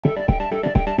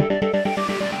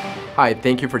Hi,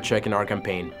 thank you for checking our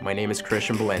campaign. My name is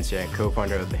Christian Valencia,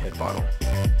 co-founder of the HIIT Bottle.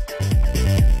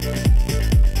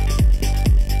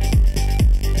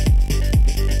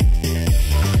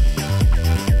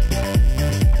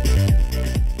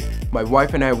 My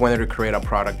wife and I wanted to create a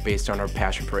product based on our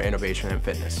passion for innovation and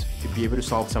fitness, to be able to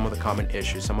solve some of the common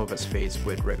issues some of us face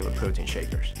with regular protein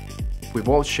shakers. We've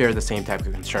all shared the same type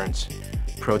of concerns: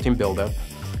 protein buildup,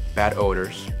 bad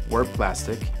odors, word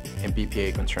plastic, and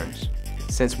BPA concerns.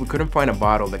 Since we couldn't find a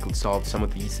bottle that could solve some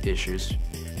of these issues,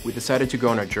 we decided to go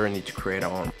on a journey to create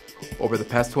our own. Over the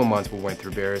past 12 months, we went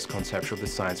through various conceptual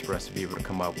designs for us to be able to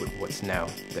come up with what's now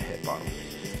the HIIT Bottle.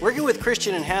 Working with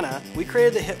Christian and Hannah, we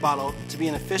created the HIIT Bottle to be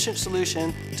an efficient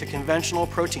solution to conventional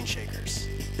protein shakers.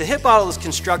 The HIIT Bottle is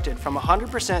constructed from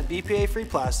 100% BPA-free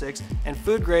plastics and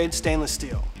food-grade stainless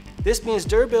steel. This means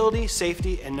durability,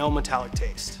 safety, and no metallic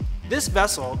taste. This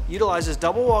vessel utilizes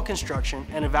double wall construction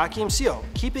and a vacuum seal,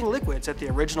 keeping liquids at the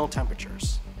original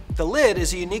temperatures. The lid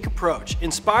is a unique approach,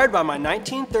 inspired by my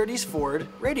 1930s Ford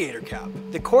radiator cap.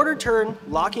 The quarter-turn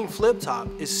locking flip top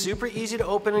is super easy to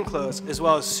open and close, as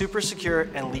well as super secure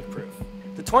and leak-proof.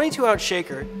 The 22-ounce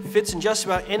shaker fits in just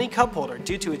about any cup holder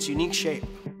due to its unique shape.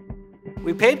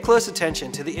 We paid close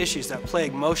attention to the issues that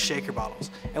plague most shaker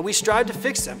bottles, and we strive to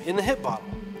fix them in the HIIT Bottle.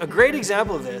 A great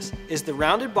example of this is the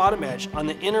rounded bottom edge on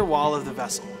the inner wall of the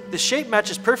vessel. The shape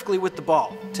matches perfectly with the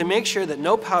ball to make sure that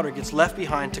no powder gets left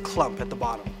behind to clump at the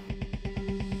bottom.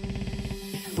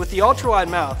 With the ultra-wide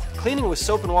mouth, cleaning with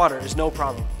soap and water is no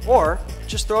problem, or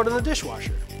just throw it in the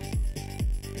dishwasher.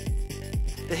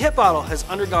 The HIIT Bottle has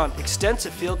undergone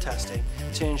extensive field testing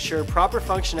to ensure proper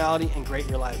functionality and great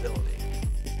reliability.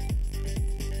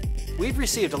 We've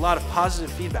received a lot of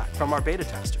positive feedback from our beta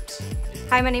testers.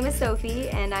 Hi, my name is Sophie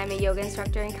and I'm a yoga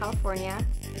instructor in California.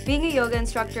 Being a yoga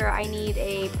instructor, I need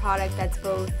a product that's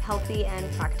both healthy and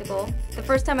practical. The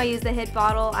first time I used the HIIT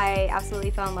Bottle, I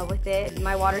absolutely fell in love with it.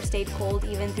 My water stayed cold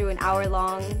even through an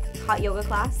hour-long hot yoga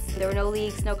class. There were no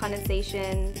leaks, no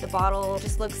condensation. The bottle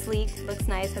just looks sleek, looks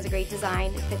nice, has a great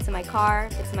design. It fits in my car,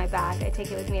 fits in my bag. I take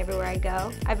it with me everywhere I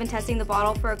go. I've been testing the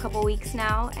bottle for a couple weeks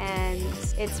now and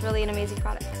it's really an amazing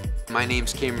product. My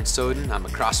name's Cameron Soden. I'm a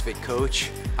CrossFit coach.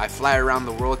 I fly around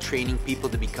the world training people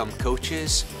to become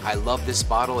coaches. I love this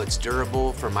bottle. It's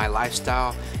durable for my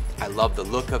lifestyle. I love the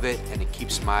look of it and it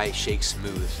keeps my shakes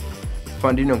smooth.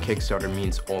 Funding on Kickstarter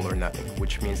means all or nothing,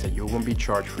 which means that you won't be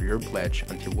charged for your pledge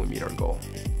until we meet our goal.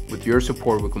 With your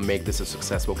support, we can make this a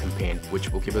successful campaign, which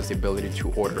will give us the ability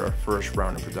to order our first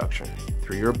round of production.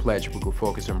 Through your pledge, we will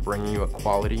focus on bringing you a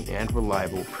quality and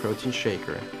reliable protein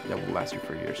shaker that will last you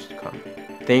for years to come.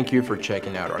 Thank you for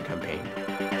checking out our campaign.